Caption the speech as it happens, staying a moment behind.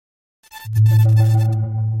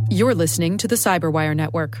You're listening to the Cyberwire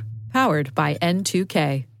Network, powered by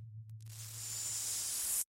N2K.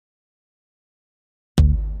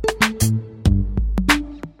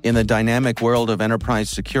 In the dynamic world of enterprise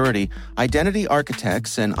security, identity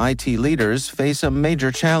architects and IT leaders face a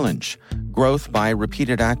major challenge. Growth by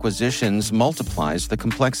repeated acquisitions multiplies the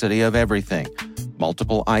complexity of everything.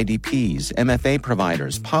 Multiple IDPs, MFA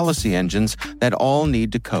providers, policy engines that all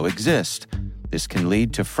need to coexist. This can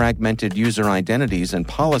lead to fragmented user identities and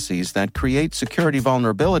policies that create security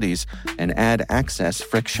vulnerabilities and add access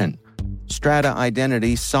friction. Strata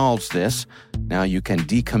Identity solves this. Now you can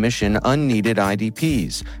decommission unneeded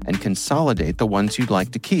IDPs and consolidate the ones you'd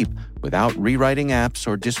like to keep without rewriting apps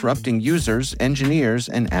or disrupting users, engineers,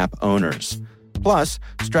 and app owners. Plus,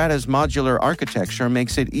 Strata's modular architecture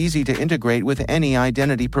makes it easy to integrate with any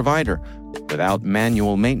identity provider without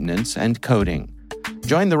manual maintenance and coding.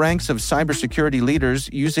 Join the ranks of cybersecurity leaders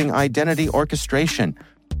using identity orchestration.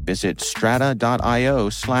 Visit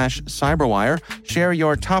strata.io/cyberwire, share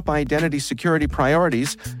your top identity security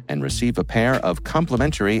priorities, and receive a pair of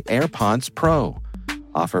complimentary AirPods Pro.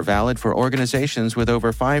 Offer valid for organizations with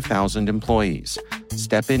over 5,000 employees.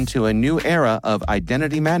 Step into a new era of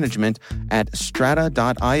identity management at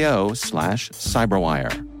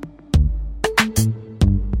strata.io/cyberwire.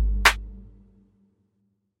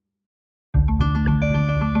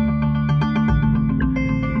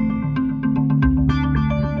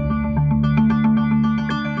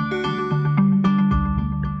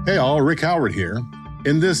 Hey all, Rick Howard here.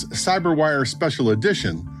 In this Cyberwire special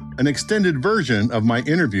edition, an extended version of my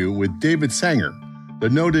interview with David Sanger, the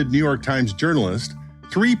noted New York Times journalist,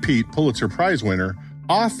 three-peat Pulitzer Prize winner,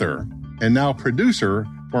 author, and now producer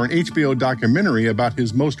for an HBO documentary about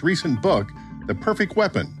his most recent book, The Perfect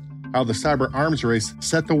Weapon: How the Cyber Arms Race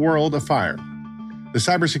Set the World Afire. The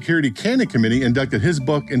Cybersecurity Canon Committee inducted his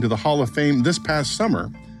book into the Hall of Fame this past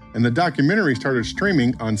summer, and the documentary started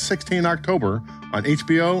streaming on 16 October on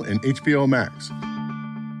HBO and HBO Max.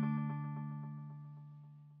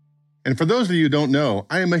 And for those of you who don't know,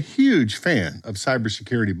 I am a huge fan of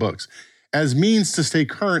cybersecurity books as means to stay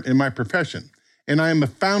current in my profession, and I am a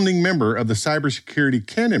founding member of the Cybersecurity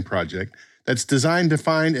Canon Project that's designed to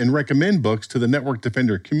find and recommend books to the Network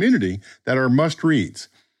Defender community that are must-reads.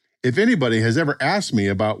 If anybody has ever asked me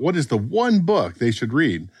about what is the one book they should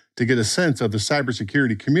read to get a sense of the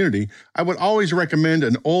cybersecurity community, I would always recommend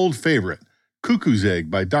an old favorite, Cuckoo's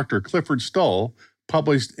Egg by Dr. Clifford Stoll,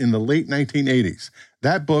 published in the late 1980s.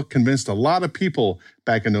 That book convinced a lot of people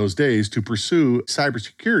back in those days to pursue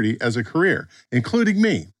cybersecurity as a career, including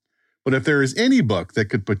me. But if there is any book that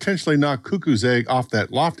could potentially knock Cuckoo's Egg off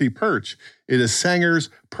that lofty perch, it is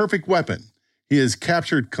Sanger's Perfect Weapon. He has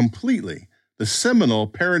captured completely the seminal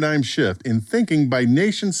paradigm shift in thinking by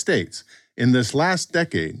nation states in this last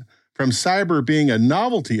decade, from cyber being a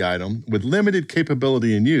novelty item with limited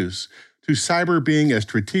capability and use, to cyber being a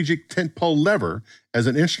strategic tentpole lever as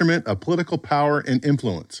an instrument of political power and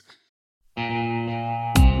influence.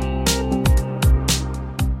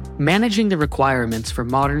 Managing the requirements for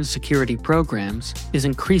modern security programs is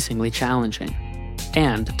increasingly challenging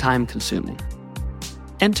and time-consuming.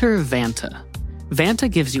 Enter Vanta.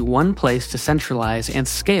 Vanta gives you one place to centralize and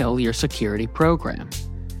scale your security program.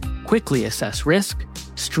 Quickly assess risk,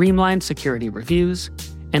 streamline security reviews,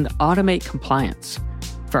 and automate compliance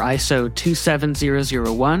for ISO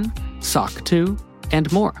 27001, SOC 2,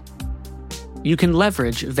 and more. You can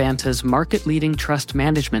leverage Vanta's market-leading trust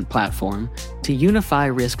management platform to unify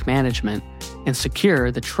risk management and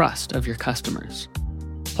secure the trust of your customers.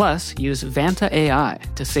 Plus, use Vanta AI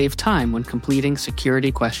to save time when completing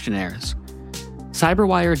security questionnaires.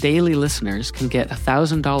 Cyberwire Daily listeners can get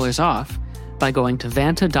 $1,000 off by going to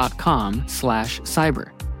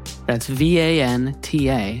vanta.com/cyber. That's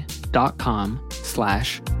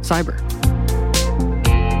VANTA.com/cyber.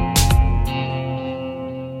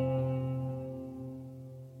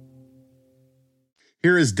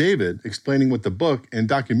 Here is David explaining what the book and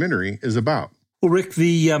documentary is about. Well, Rick,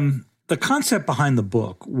 the concept behind the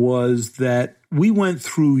book was that we went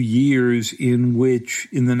through years in which,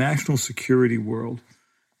 in the national security world,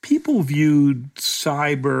 people viewed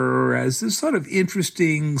cyber as this sort of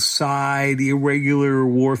interesting side, irregular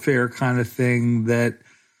warfare kind of thing that,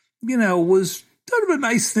 was sort of a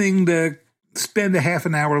nice thing to spend a half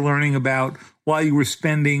an hour learning about while you were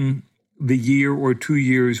spending the year or 2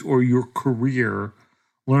 years or your career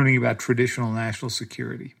learning about traditional national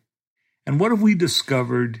security. And what have we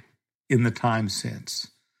discovered in the time since?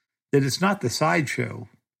 That it's not the sideshow,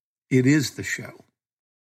 it is the show.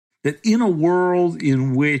 That in a world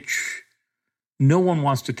in which no one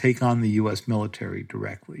wants to take on the U.S. military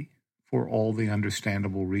directly for all the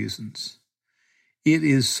understandable reasons. It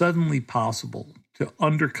is suddenly possible to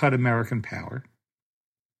undercut American power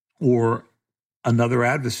or another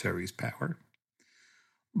adversary's power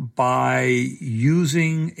by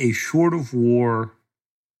using a short-of-war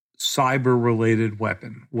cyber-related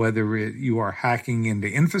weapon, whether you are hacking into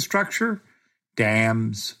infrastructure,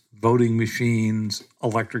 dams, voting machines,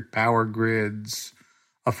 electric power grids,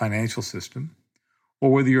 a financial system,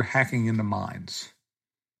 or whether you're hacking into minds.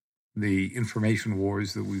 The information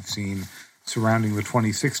wars that we've seen surrounding the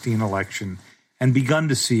 2016 election and begun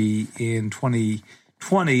to see in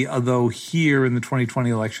 2020, although here in the 2020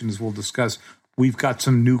 elections we'll discuss, we've got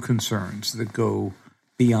some new concerns that go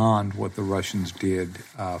beyond what the Russians did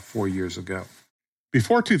 4 years ago.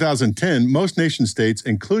 Before 2010, most nation states,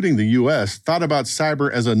 including the U.S., thought about cyber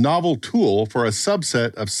as a novel tool for a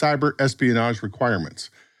subset of cyber espionage requirements.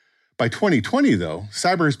 By 2020, though,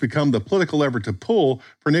 cyber has become the political lever to pull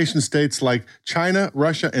for nation states like China,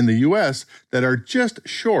 Russia, and the U.S. that are just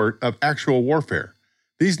short of actual warfare.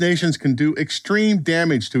 These nations can do extreme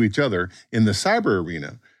damage to each other in the cyber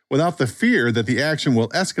arena without the fear that the action will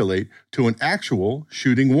escalate to an actual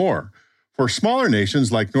shooting war. For smaller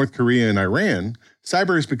nations like North Korea and Iran,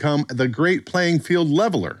 cyber has become the great playing field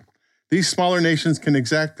leveler. These smaller nations can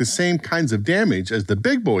exact the same kinds of damage as the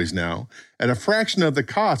big boys now at a fraction of the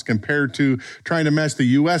cost compared to trying to match the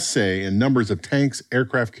U.S., say, in numbers of tanks,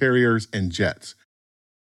 aircraft carriers, and jets.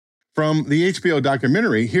 From the HBO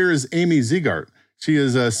documentary, here is Amy Zegart. She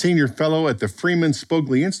is a senior fellow at the Freeman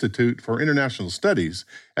Spogli Institute for International Studies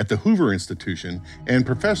at the Hoover Institution and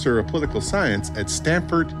professor of political science at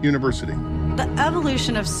Stanford University. The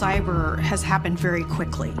evolution of cyber has happened very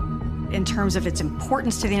quickly in terms of its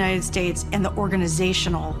importance to the United States and the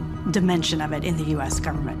organizational dimension of it in the U.S.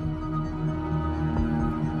 government.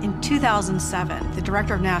 In 2007, the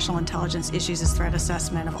Director of National Intelligence issues his threat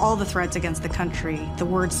assessment of all the threats against the country. The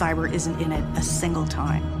word cyber isn't in it a single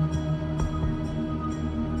time.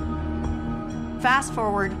 Fast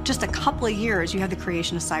forward just a couple of years, you have the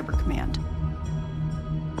creation of Cyber Command.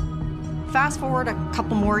 Fast forward a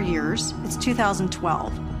couple more years, it's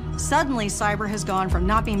 2012. Suddenly, cyber has gone from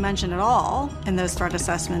not being mentioned at all in those threat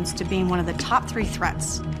assessments to being one of the top 3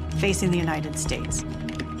 threats facing the United States.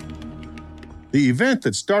 The event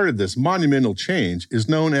that started this monumental change is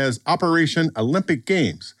known as Operation Olympic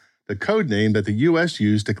Games, the code name that the U.S.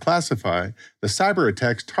 used to classify the cyber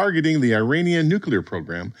attacks targeting the Iranian nuclear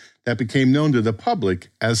program that became known to the public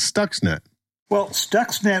as Stuxnet. Well,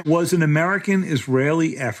 Stuxnet was an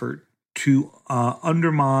American-Israeli effort to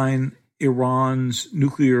undermine Iran's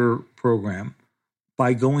nuclear program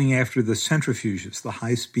by going after the centrifuges, the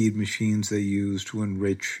high-speed machines they use to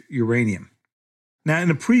enrich uranium. Now,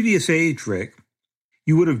 in a previous age, Rick,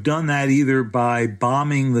 you would have done that either by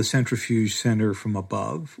bombing the centrifuge center from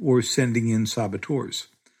above or sending in saboteurs.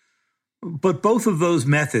 But both of those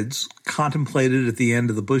methods, contemplated at the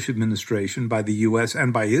end of the Bush administration by the U.S.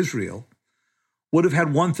 and by Israel, would have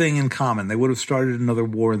had one thing in common. They would have started another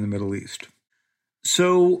war in the Middle East.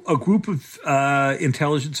 So a group of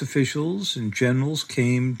intelligence officials and generals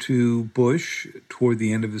came to Bush toward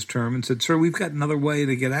the end of his term and said, "Sir, we've got another way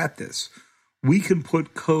to get at this. We can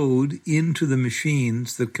put code into the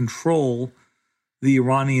machines that control the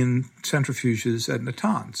Iranian centrifuges at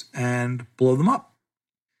Natanz and blow them up."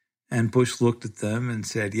 And Bush looked at them and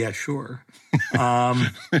said, "Yeah, sure."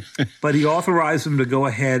 But he authorized them to go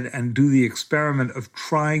ahead and do the experiment of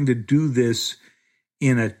trying to do this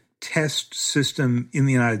in a test system in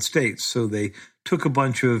the United States. So they took a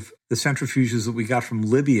bunch of the centrifuges that we got from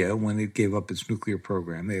Libya when it gave up its nuclear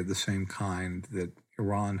program. They have the same kind that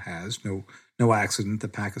Iran has. No accident. The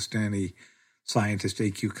Pakistani scientist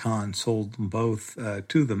A.Q. Khan sold them both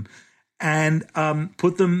to them and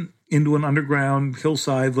put them into an underground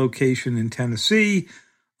hillside location in Tennessee,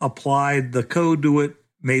 applied the code to it,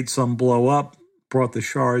 made some blow up, brought the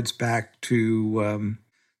shards back to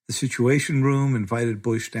the Situation Room, invited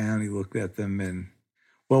Bush down. He looked at them and,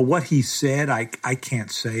 well, what he said, I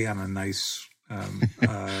can't say on a nice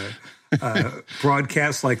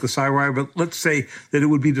broadcast like the Cywire, but let's say that it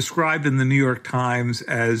would be described in the New York Times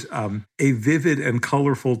as a vivid and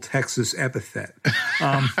colorful Texas epithet.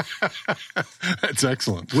 That's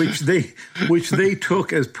excellent. Which they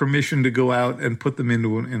took as permission to go out and put them in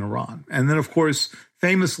Iran. And then, of course,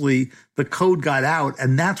 famously, the code got out,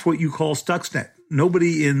 and that's what you call Stuxnet.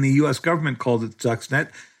 Nobody in the U.S. government called it Stuxnet.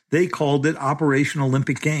 They called it Operation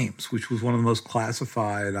Olympic Games, which was one of the most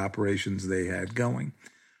classified operations they had going.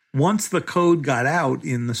 Once the code got out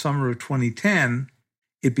in the summer of 2010,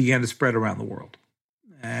 it began to spread around the world.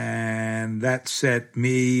 And And that set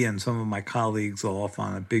me and some of my colleagues off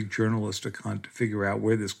on a big journalistic hunt to figure out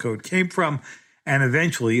where this code came from. And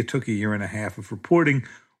eventually, it took a year and a half of reporting.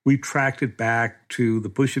 We tracked it back to the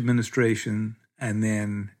Bush administration and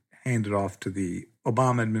then handed off to the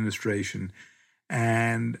Obama administration,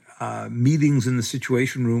 and meetings in the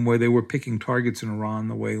Situation Room where they were picking targets in Iran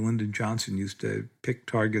the way Lyndon Johnson used to pick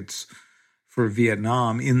targets for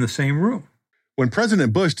Vietnam in the same room. When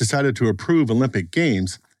President Bush decided to approve Olympic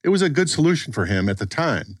Games, it was a good solution for him at the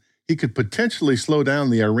time. He could potentially slow down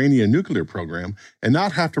the Iranian nuclear program and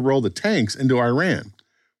not have to roll the tanks into Iran.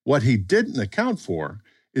 What he didn't account for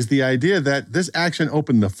is the idea that this action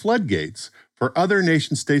opened the floodgates for other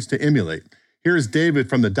nation states to emulate. Here's David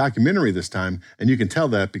from the documentary this time, and you can tell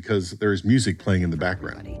that because there's music playing in the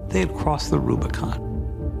background. They had crossed the Rubicon.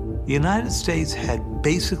 The United States had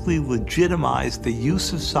basically legitimized the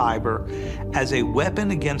use of cyber as a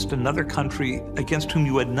weapon against another country against whom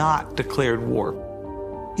you had not declared war.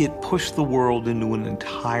 It pushed the world into an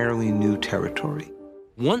entirely new territory.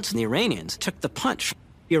 Once the Iranians took the punch,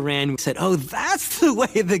 Iran said, oh, that's the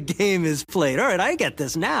way the game is played. All right, I get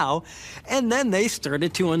this now. And then they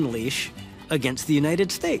started to unleash against the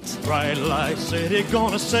United States. Bright light city,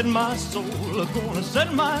 gonna set my soul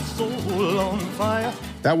on fire.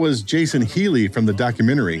 That was Jason Healy from the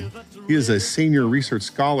documentary. He is a senior research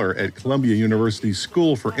scholar at Columbia University's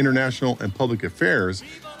School for International and Public Affairs,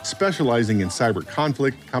 specializing in cyber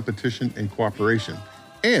conflict, competition, and cooperation.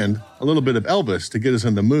 And a little bit of Elvis to get us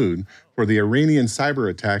in the mood for the Iranian cyber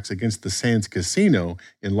attacks against the Sands Casino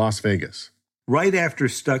in Las Vegas. Right after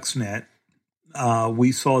Stuxnet,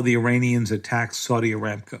 we saw the Iranians attack Saudi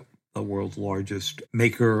Aramco, the world's largest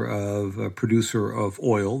producer of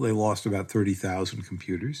oil. They lost about 30,000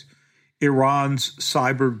 computers. Iran's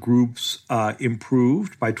cyber groups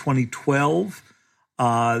improved. By 2012,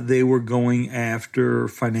 they were going after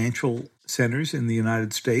financial centers in the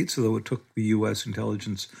United States, although it took the U.S.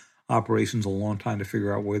 intelligence operations a long time to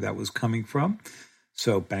figure out where that was coming from.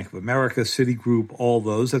 So Bank of America, Citigroup, all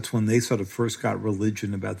those, that's when they sort of first got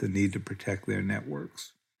religion about the need to protect their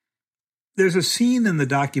networks. There's a scene in the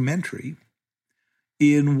documentary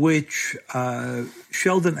in which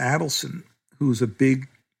Sheldon Adelson, who's a big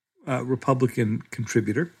Republican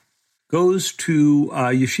contributor, goes to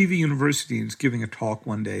Yeshiva University and is giving a talk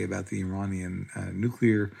one day about the Iranian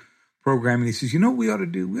nuclear program. And he says, you know what we ought to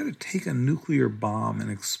do? We ought to take a nuclear bomb and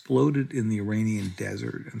explode it in the Iranian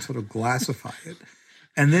desert and sort of glassify it.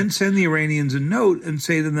 And then send the Iranians a note and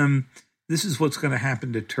say to them, this is what's going to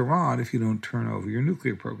happen to Tehran if you don't turn over your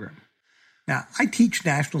nuclear program. Now, I teach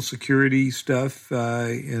national security stuff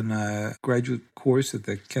in a graduate course at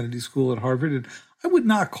the Kennedy School at Harvard, and I would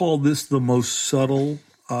not call this the most subtle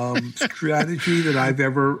strategy that I've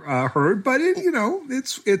ever heard, but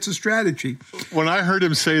it's a strategy. When I heard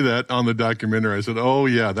him say that on the documentary, I said, oh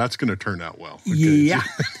yeah, that's going to turn out well. Okay. Yeah.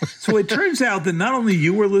 So it turns out that not only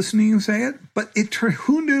you were listening and say it, but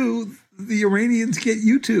who knew the Iranians get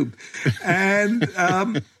YouTube? And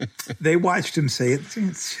they watched him say it.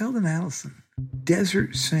 It's Sheldon Adelson,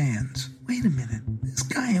 Desert Sands. Wait a minute. This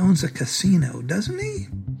guy owns a casino, doesn't he?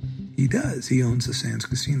 He does. He owns the Sands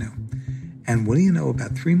Casino. And what do you know?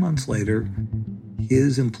 About 3 months later,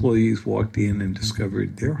 his employees walked in and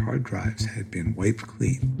discovered their hard drives had been wiped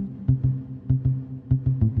clean.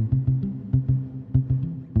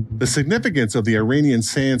 The significance of the Iranian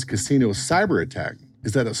Sands Casino cyber attack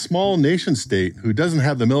is that a small nation state who doesn't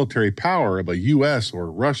have the military power of a U.S.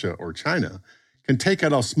 or Russia or China can take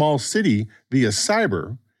out a small city via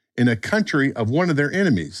cyber in a country of one of their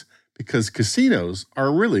enemies, because casinos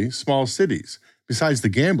are really small cities. Besides the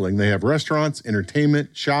gambling, they have restaurants,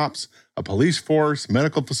 entertainment, shops, a police force,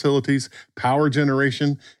 medical facilities, power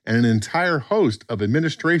generation, and an entire host of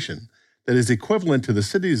administration that is equivalent to the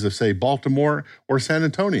cities of, say, Baltimore or San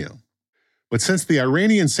Antonio. But since the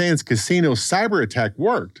Iranian Sands Casino cyber attack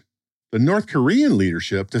worked, the North Korean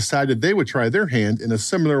leadership decided they would try their hand in a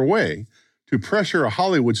similar way to pressure a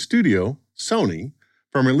Hollywood studio, Sony,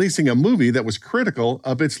 from releasing a movie that was critical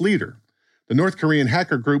of its leader. The North Korean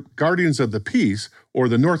hacker group Guardians of the Peace, or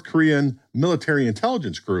the North Korean Military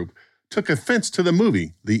Intelligence Group, took offense to the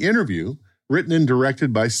movie The Interview, written and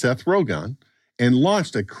directed by Seth Rogen, and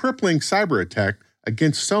launched a crippling cyber attack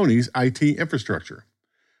against Sony's IT infrastructure.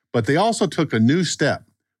 But they also took a new step.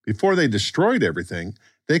 Before they destroyed everything,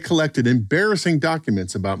 they collected embarrassing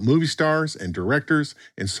documents about movie stars and directors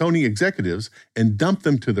and Sony executives and dumped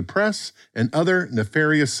them to the press and other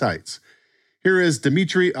nefarious sites. Here is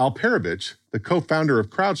Dmitry Alperovich, the co-founder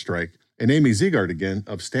of CrowdStrike, and Amy Ziegart again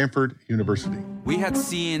of Stanford University. We had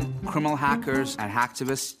seen criminal hackers and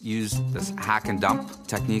hacktivists use this hack and dump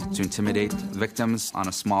technique to intimidate victims on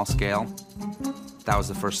a small scale. That was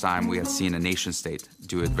the first time we had seen a nation state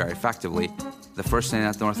do it very effectively. The first thing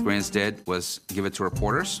that the North Koreans did was give it to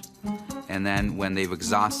reporters, and then when they've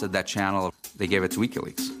exhausted that channel, they gave it to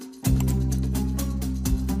WikiLeaks.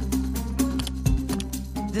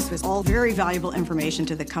 This was all very valuable information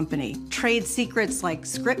to the company. Trade secrets like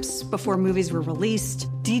scripts before movies were released,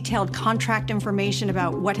 detailed contract information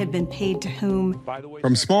about what had been paid to whom.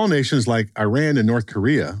 From small nations like Iran and North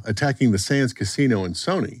Korea attacking the Sands Casino and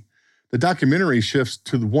Sony, the documentary shifts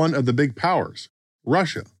to one of the big powers,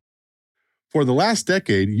 Russia. For the last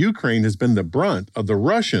decade, Ukraine has been the brunt of the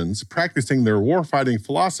Russians practicing their warfighting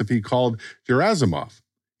philosophy called Gerasimov,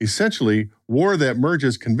 essentially war that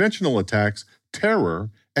merges conventional attacks, terror,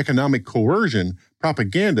 economic coercion,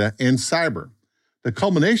 propaganda, and cyber. The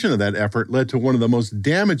culmination of that effort led to one of the most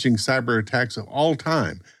damaging cyber attacks of all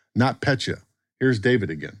time, NotPetya. Here's David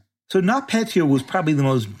again. So NotPetya was probably the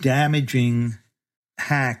most damaging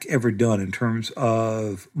hack ever done in terms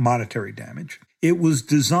of monetary damage. It was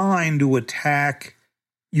designed to attack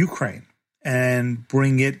Ukraine and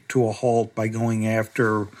bring it to a halt by going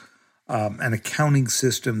after an accounting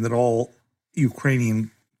system that all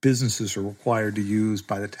Ukrainian businesses are required to use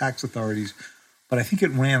by the tax authorities. But I think it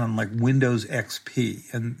ran on like Windows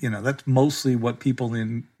XP. And, that's mostly what people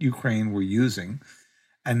in Ukraine were using.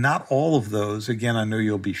 And not all of those, again, I know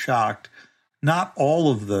you'll be shocked, not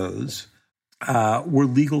all of those were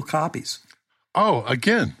legal copies. Oh,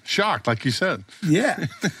 again, shocked, like you said. Yeah.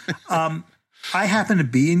 I happened to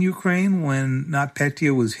be in Ukraine when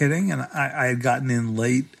NotPetya was hitting, and I had gotten in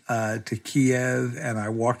late to Kiev, and I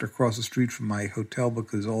walked across the street from my hotel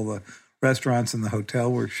because all the restaurants in the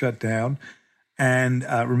hotel were shut down. And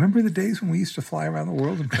remember the days when we used to fly around the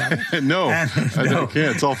world and travel? No, I can't.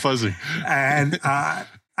 It's all fuzzy. And I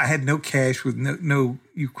had no cash, with no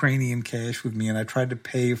Ukrainian cash with me, and I tried to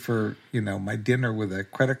pay for my dinner with a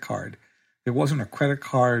credit card. There wasn't a credit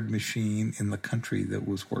card machine in the country that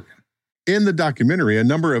was working. In the documentary, a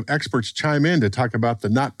number of experts chime in to talk about the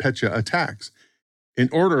NotPetya attacks. In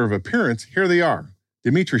order of appearance, here they are.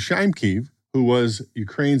 Dmitry Shymkiv, who was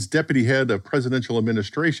Ukraine's deputy head of presidential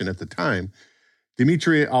administration at the time,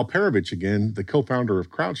 Dmitry Alperovich again, the co-founder of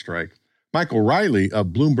CrowdStrike, Michael Riley of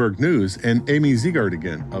Bloomberg News, and Amy Ziegart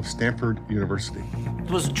again of Stanford University.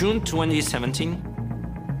 It was June 2017.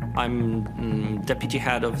 I'm deputy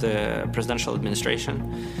head of the presidential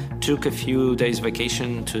administration. Took a few days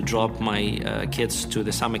vacation to drop my kids to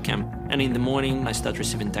the summer camp. And in the morning, I start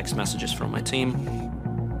receiving text messages from my team.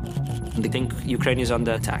 They think Ukraine is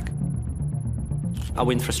under attack.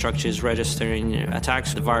 Our infrastructure is registering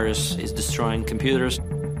attacks. The virus is destroying computers.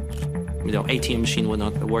 ATM machines were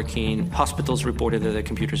not working. Hospitals reported that their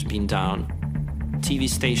computers being down. TV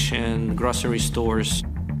station, grocery stores.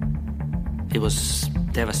 It was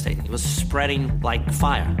devastating. It was spreading like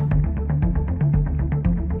fire.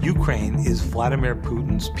 Ukraine is Vladimir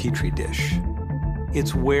Putin's petri dish.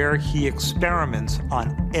 It's where he experiments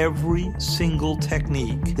on every single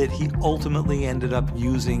technique that he ultimately ended up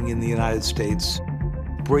using in the United States,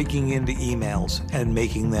 breaking into emails and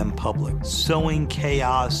making them public, sowing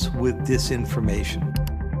chaos with disinformation.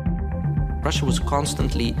 Russia was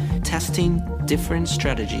constantly testing different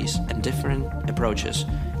strategies and different approaches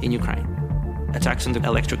in Ukraine. Attacks on the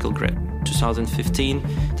electrical grid, 2015,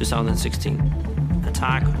 2016.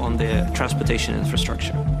 Attack on the transportation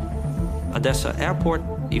infrastructure. Odessa airport,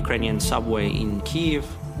 Ukrainian subway in Kiev.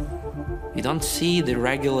 You don't see the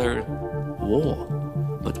regular war,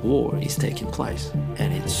 but war is taking place,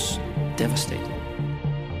 and it's devastating.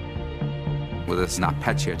 With this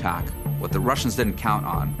NotPetya attack, what the Russians didn't count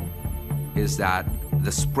on is that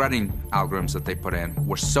the spreading algorithms that they put in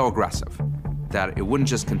were so aggressive that it wouldn't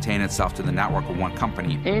just contain itself to the network of one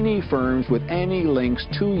company. Any firms with any links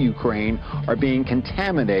to Ukraine are being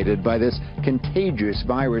contaminated by this contagious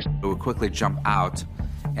virus. It would quickly jump out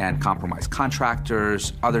and compromise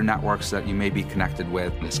contractors, other networks that you may be connected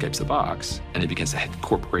with. It escapes the box, and it begins to hit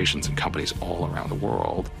corporations and companies all around the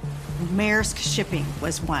world. Maersk Shipping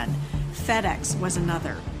was one. FedEx was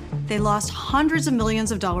another. They lost hundreds of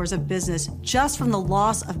millions of dollars of business just from the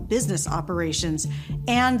loss of business operations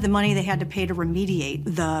and the money they had to pay to remediate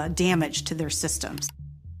the damage to their systems.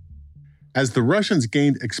 As the Russians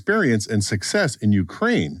gained experience and success in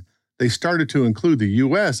Ukraine, they started to include the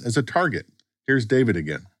U.S. as a target. Here's David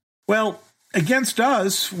again. Well, against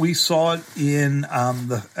us, we saw it in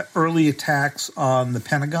the early attacks on the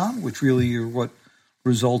Pentagon, which really are what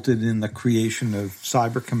resulted in the creation of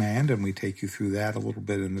Cyber Command, and we take you through that a little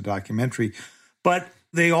bit in the documentary. But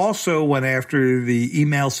They also went after the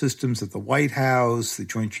email systems at the White House, the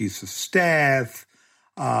Joint Chiefs of Staff,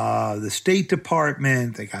 the State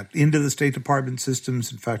Department. They got into the State Department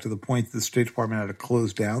systems, in fact, to the point that the State Department had to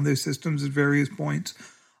close down their systems at various points.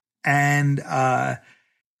 And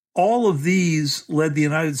all of these led the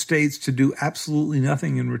United States to do absolutely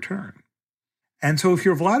nothing in return. And so if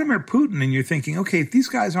you're Vladimir Putin and you're thinking, okay, if these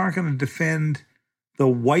guys aren't going to defend the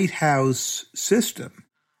White House system,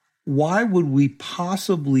 why would we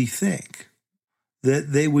possibly think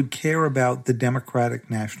that they would care about the Democratic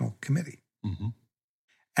National Committee? Mm-hmm.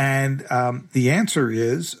 And the answer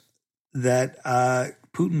is that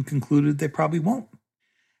Putin concluded they probably won't.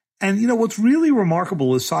 And, you know, what's really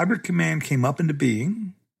remarkable is Cyber Command came up into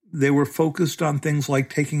being. They were focused on things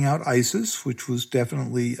like taking out ISIS, which was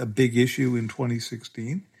definitely a big issue in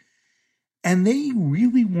 2016. And they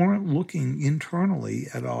really weren't looking internally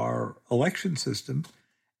at our election system.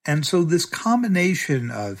 And so this combination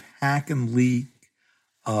of hack and leak,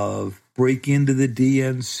 of break into the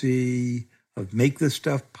DNC, of make this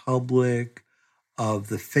stuff public, of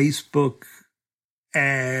the Facebook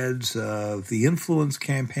ads, of the influence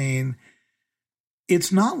campaign,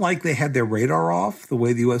 it's not like they had their radar off the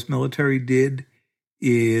way the U.S. military did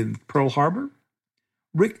in Pearl Harbor.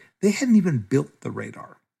 Rick, they hadn't even built the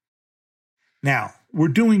radar. Now, we're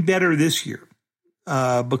doing better this year.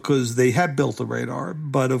 Because they have built the radar,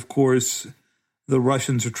 but of course, the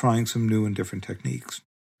Russians are trying some new and different techniques.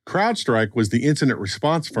 CrowdStrike was the incident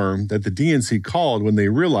response firm that the DNC called when they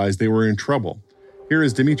realized they were in trouble. Here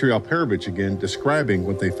is Dmitry Alperovich again describing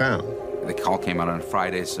what they found. The call came out on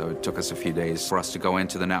Friday, so it took us a few days for us to go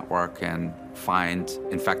into the network and find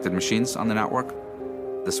infected machines on the network.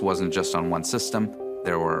 This wasn't just on one system.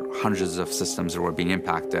 There were hundreds of systems that were being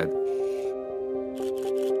impacted.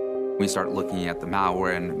 We started looking at the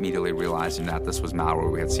malware and immediately realizing that this was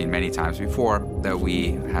malware we had seen many times before, that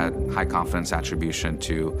we had high confidence attribution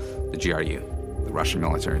to the GRU, the Russian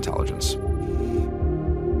military intelligence.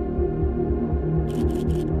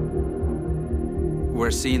 We're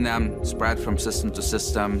seeing them spread from system to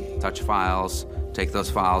system, touch files, take those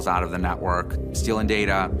files out of the network, stealing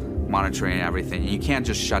data, monitoring everything. And you can't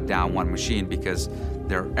just shut down one machine because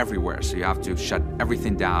they're everywhere. So you have to shut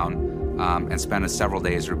everything down and spend several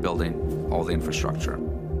days rebuilding all the infrastructure.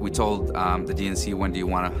 We told the DNC, when do you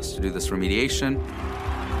want us to do this remediation?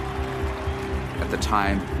 At the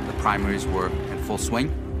time, the primaries were in full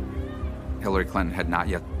swing. Hillary Clinton had not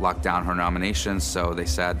yet locked down her nomination, so they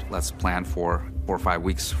said, let's plan for 4 or 5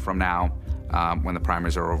 weeks from now when the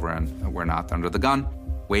primaries are over and we're not under the gun.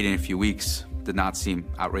 Waiting a few weeks did not seem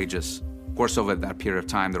outrageous. Of course, over that period of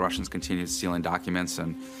time, the Russians continued stealing documents,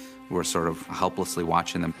 and we were sort of helplessly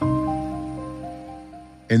watching them.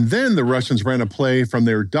 And then the Russians ran a play from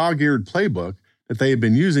their dog-eared playbook that they had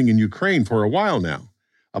been using in Ukraine for a while now,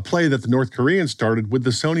 a play that the North Koreans started with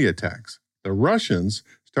the Sony attacks. The Russians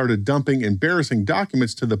started dumping embarrassing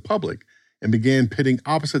documents to the public and began pitting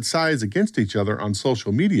opposite sides against each other on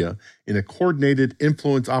social media in a coordinated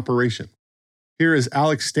influence operation. Here is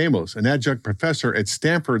Alex Stamos, an adjunct professor at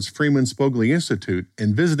Stanford's Freeman Spogli Institute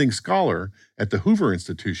and visiting scholar at the Hoover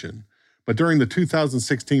Institution. But during the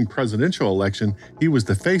 2016 presidential election, he was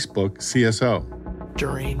the Facebook CSO.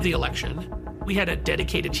 During the election, we had a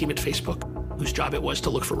dedicated team at Facebook whose job it was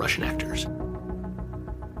to look for Russian actors.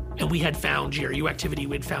 And we had found GRU activity,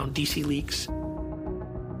 we had found DC leaks.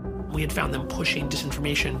 We had found them pushing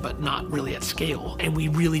disinformation, but not really at scale. And we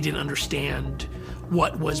really didn't understand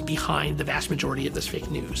what was behind the vast majority of this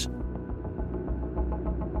fake news.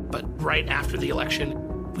 But right after the election,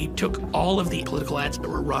 we took all of the political ads that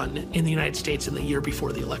were run in the United States in the year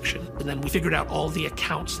before the election, and then we figured out all the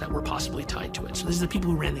accounts that were possibly tied to it. So this is the people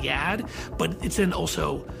who ran the ad, but it's then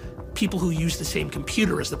also people who use the same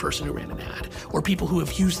computer as the person who ran an ad, or people who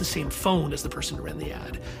have used the same phone as the person who ran the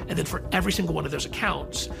ad. And then for every single one of those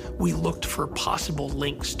accounts, we looked for possible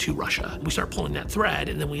links to Russia. We start pulling that thread,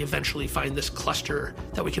 and then we eventually find this cluster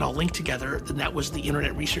that we can all link together, and that was the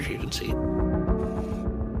Internet Research Agency.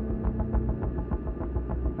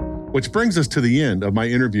 Which brings us to the end of my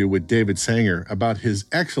interview with David Sanger about his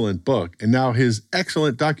excellent book and now his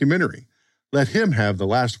excellent documentary. Let him have the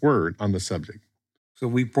last word on the subject. So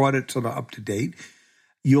we brought it sort of up to date.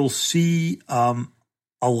 You'll see a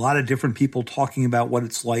lot of different people talking about what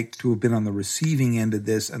it's like to have been on the receiving end of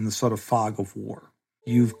this and the sort of fog of war.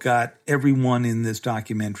 You've got everyone in this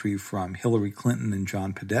documentary from Hillary Clinton and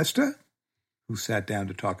John Podesta, who sat down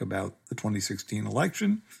to talk about the 2016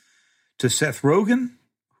 election, to Seth Rogen,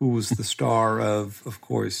 who was the star of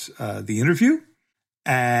course, The Interview.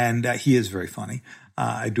 And he is very funny,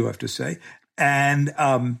 I do have to say. And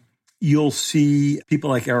You'll see people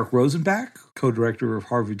like Eric Rosenbach, co-director of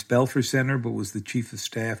Harvard's Belfer Center, but was the chief of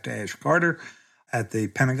staff to Ash Carter at the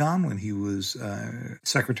Pentagon when he was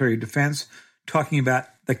Secretary of Defense, talking about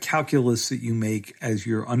the calculus that you make as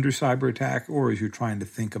you're under cyber attack or as you're trying to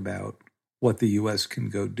think about what the U.S. can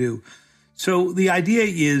go do. So the idea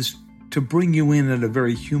is to bring you in at a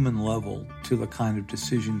very human level to the kind of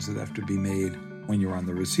decisions that have to be made when you're on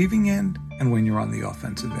the receiving end and when you're on the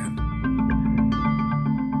offensive end.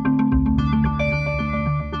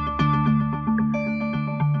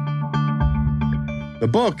 The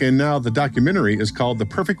book, and now the documentary, is called The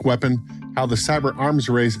Perfect Weapon: How the Cyber Arms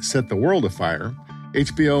Race Set the World Afire.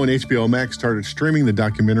 HBO and HBO Max started streaming the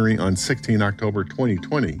documentary on 16 October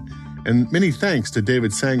 2020. And many thanks to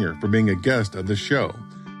David Sanger for being a guest of the show.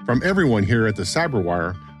 From everyone here at the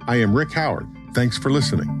CyberWire, I am Rick Howard. Thanks for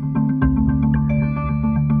listening.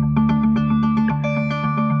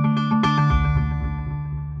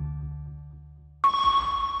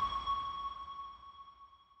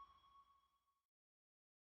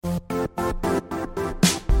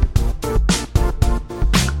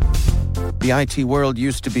 The IT world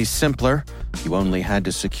used to be simpler. You only had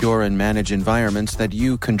to secure and manage environments that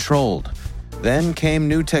you controlled. Then came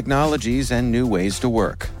new technologies and new ways to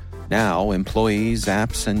work. Now, employees,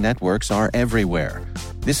 apps, and networks are everywhere.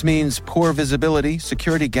 This means poor visibility,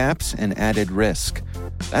 security gaps, and added risk.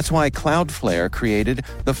 That's why Cloudflare created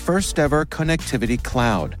the first-ever connectivity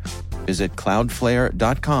cloud. Visit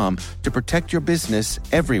cloudflare.com to protect your business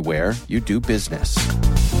everywhere you do business.